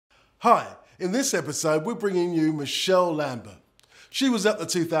Hi, in this episode we're bringing you Michelle Lambert. She was at the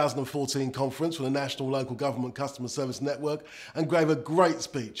 2014 conference for the National Local Government Customer Service Network and gave a great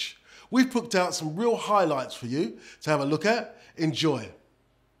speech. We've picked out some real highlights for you to have a look at. Enjoy.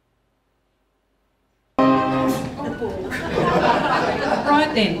 Right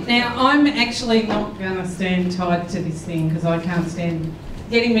then, now I'm actually not going to stand tied to this thing because I can't stand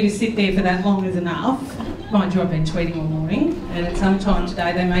getting me to sit there for that long is enough. Mind you, I've been tweeting all morning, and at some time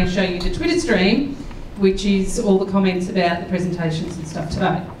today they may show you the Twitter stream, which is all the comments about the presentations and stuff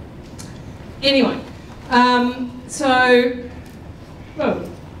today. Anyway, founder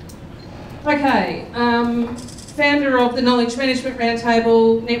of the Knowledge Management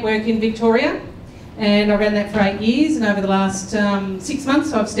Roundtable Network in Victoria, and I ran that for 8 years, and over the last 6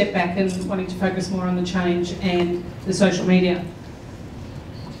 months I've stepped back and wanting to focus more on the change and the social media.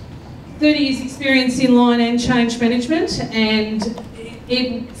 30 years experience in line and change management, and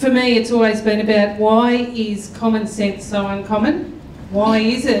for me it's always been about why is common sense so uncommon? Why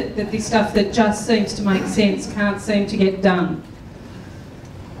is it that this stuff that just seems to make sense can't seem to get done?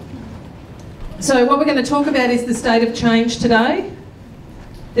 So what we're going to talk about is the state of change today.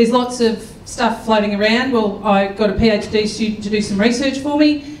 There's lots of stuff floating around. Well, I got a PhD student to do some research for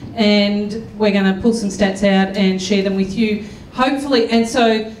me, and we're going to pull some stats out and share them with you, hopefully. And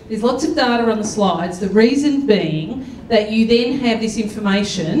so there's lots of data on the slides, the reason being that you then have this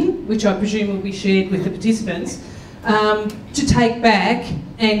information, which I presume will be shared with the participants, to take back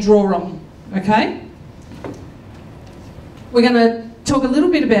and draw on, okay? We're going to talk a little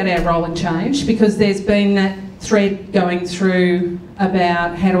bit about our role in change, because there's been that thread going through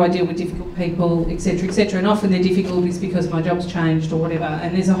about how do I deal with difficult people, etc., and often they're difficult is because my job's changed or whatever,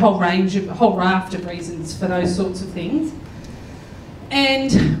 and there's a whole raft of reasons for those sorts of things.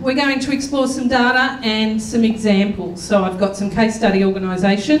 And we're going to explore some data and some examples. So I've got some case study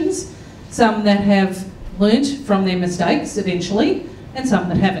organisations, some that have learnt from their mistakes eventually, and some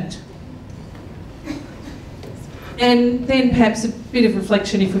that haven't. And then perhaps a bit of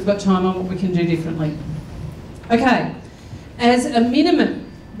reflection, if we've got time, on what we can do differently. Okay, as a minimum,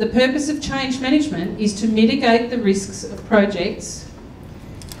 the purpose of change management is to mitigate the risks of projects,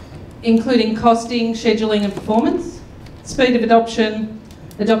 including costing, scheduling and performance, speed of adoption,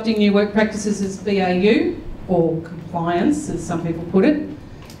 adopting new work practices as BAU, or compliance as some people put it,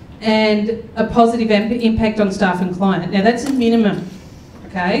 and a positive impact on staff and client. Now that's a minimum,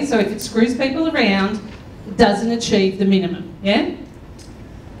 okay? So if it screws people around, it doesn't achieve the minimum, yeah?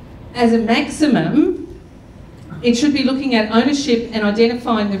 As a maximum, it should be looking at ownership and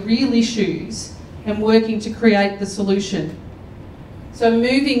identifying the real issues and working to create the solution. So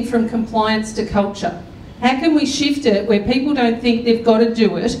moving from compliance to culture. How can we shift it where people don't think they've got to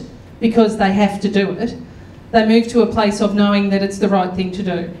do it because they have to do it? They move to a place of knowing that it's the right thing to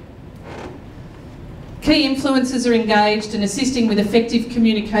do. Key influencers are engaged and assisting with effective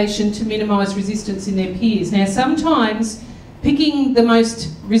communication to minimise resistance in their peers. Now sometimes picking the most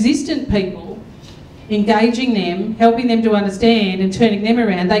resistant people, engaging them, helping them to understand and turning them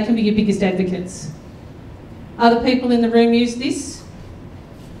around, they can be your biggest advocates. Other people in the room use this?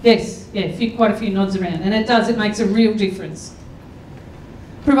 Yes, yeah, quite a few nods around, and it makes a real difference.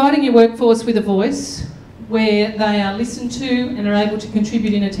 Providing your workforce with a voice where they are listened to and are able to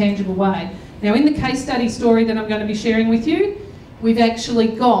contribute in a tangible way. Now in the case study story that I'm going to be sharing with you, we've actually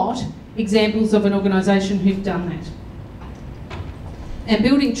got examples of an organisation who've done that. And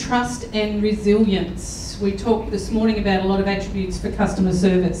building trust and resilience. We talked this morning about a lot of attributes for customer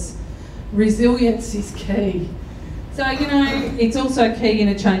service. Resilience is key. So, you know, it's also key in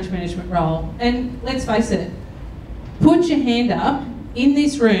a change management role. And let's face it, put your hand up in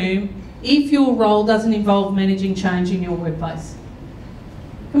this room if your role doesn't involve managing change in your workplace.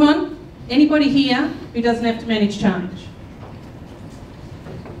 Come on, anybody here who doesn't have to manage change?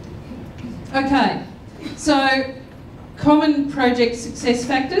 Okay, so common project success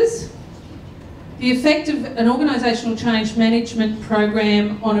factors. The effect of an organisational change management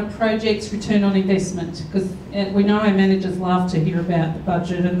program on a project's return on investment, because we know our managers love to hear about the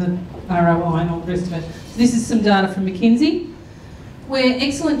budget and the ROI and all the rest of it. So this is some data from McKinsey, where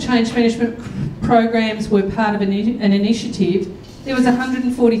excellent change management programs were part of an initiative. There was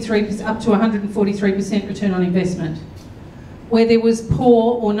 143%, up to 143% return on investment. Where there was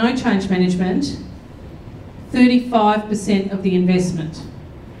poor or no change management, 35% of the investment.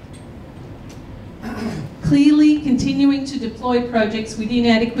 Clearly, continuing to deploy projects with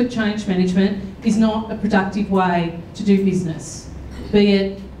inadequate change management is not a productive way to do business. Be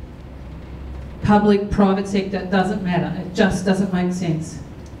it public, private sector, doesn't matter. It just doesn't make sense.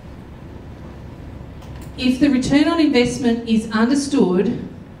 If the return on investment is understood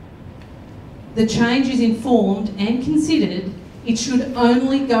the change is informed and considered, it should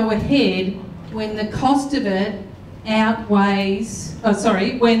only go ahead when the cost of it outweighs,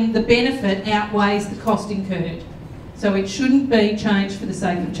 when the benefit outweighs the cost incurred. So it shouldn't be change for the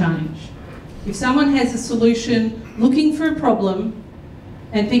sake of change. If someone has a solution looking for a problem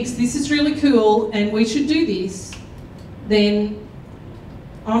and thinks this is really cool and we should do this, then,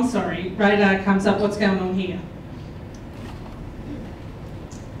 I'm sorry, radar comes up, what's going on here?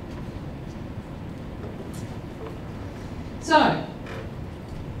 So,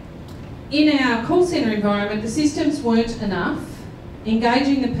 in our call centre environment, the systems weren't enough.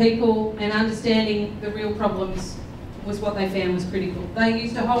 Engaging the people and understanding the real problems was what they found was critical. They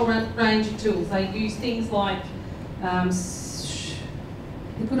used a whole range of tools. They used things like the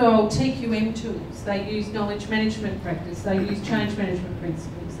good old TQM tools. They used knowledge management practice. They used change management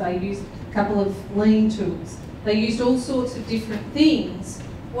principles. They used a couple of lean tools. They used all sorts of different things.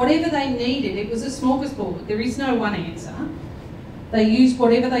 Whatever they needed, it was a smorgasbord. There is no one answer. They used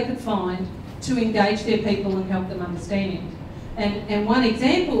whatever they could find to engage their people and help them understand. And one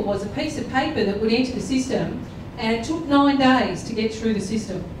example was a piece of paper that would enter the system, and it took 9 days to get through the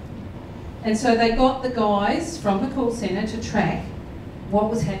system. And so they got the guys from the call centre to track what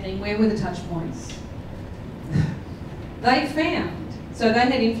was happening, where were the touch points. They found, so they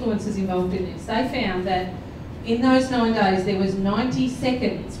had influencers involved in this, they found that in those 9 days there was 90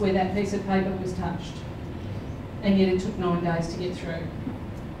 seconds where that piece of paper was touched, and yet it took 9 days to get through.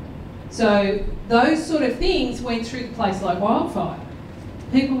 So those sort of things went through the place like wildfire.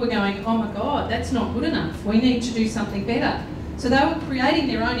 People were going, oh my God, that's not good enough. We need to do something better. So they were creating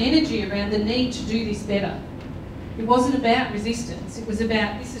their own energy around the need to do this better. It wasn't about resistance. It was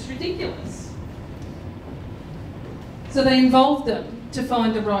about, this is ridiculous. So they involved them to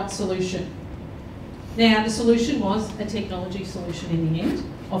find the right solution. Now, the solution was a technology solution in the end,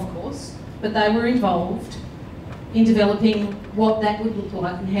 of course, but they were involved in developing what that would look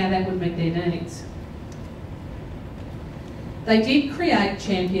like and how that would meet their needs. They did create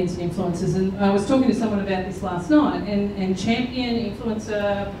champions and influencers, and I was talking to someone about this last night, and champion,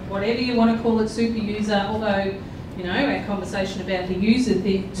 influencer, whatever you want to call it, super user, although, you know, our conversation about the user,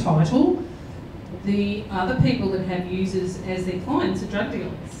 the title, the other people that have users as their clients are drug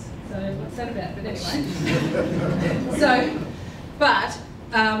dealers. So what's that about? But anyway.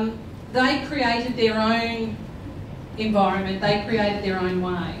 They created their own environment, they created their own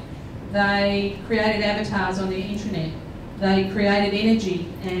way. They created avatars on the intranet. They created energy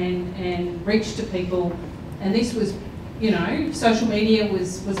and reach to people, and this was, you know, social media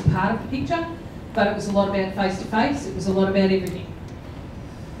was part of the picture, but it was a lot about face-to-face, it was a lot about everything.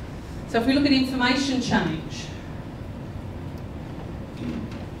 So if we look at information change,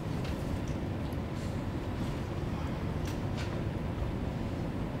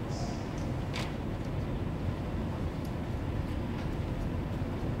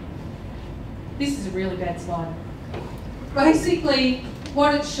 this is a really bad slide. Basically,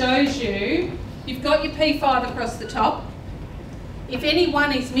 what it shows you, you've got your P5 across the top. If any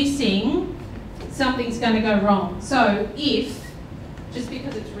one is missing, something's going to go wrong. So if, just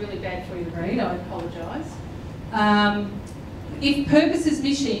because it's really bad for you to read, I apologise. If purpose is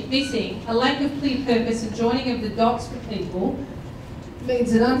missing, a lack of clear purpose and joining of the dots for people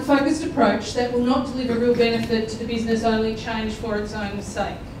means an unfocused approach that will not deliver real benefit to the business, only change for its own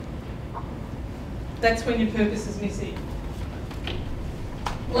sake. That's when your purpose is missing.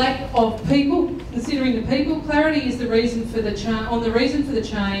 Lack of people, considering the people, clarity is the reason for the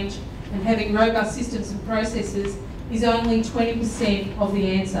change, and having robust systems and processes is only 20% of the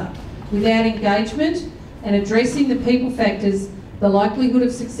answer. Without engagement and addressing the people factors, the likelihood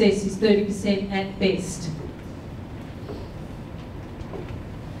of success is 30% at best.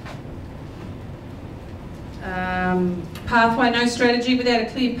 Pathway, no strategy. Without a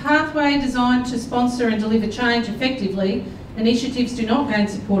clear pathway designed to sponsor and deliver change effectively, initiatives do not gain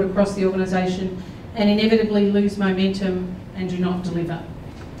support across the organisation and inevitably lose momentum and do not deliver.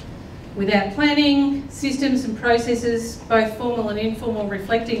 Without planning, systems and processes, both formal and informal,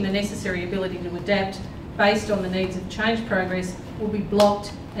 reflecting the necessary ability to adapt based on the needs of change progress, will be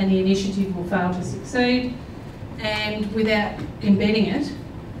blocked and the initiative will fail to succeed. And without embedding it,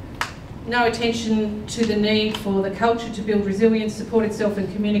 no attention to the need for the culture to build resilience, support itself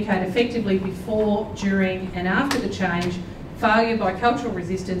and communicate effectively before, during and after the change, failure by cultural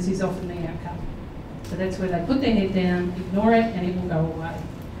resistance is often the outcome. So that's where they put their head down, ignore it, and it will go away.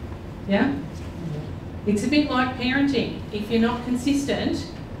 Yeah? It's a bit like parenting. If you're not consistent,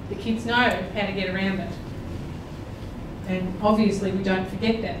 the kids know how to get around it. And obviously we don't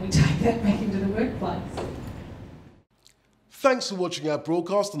forget that. We take that back into the workplace. Thanks for watching our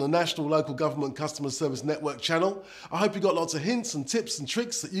broadcast on the National Local Government Customer Service Network channel. I hope you got lots of hints and tips and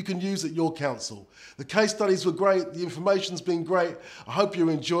tricks that you can use at your council. The case studies were great, the information's been great. I hope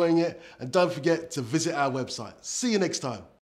you're enjoying it, and don't forget to visit our website. See you next time.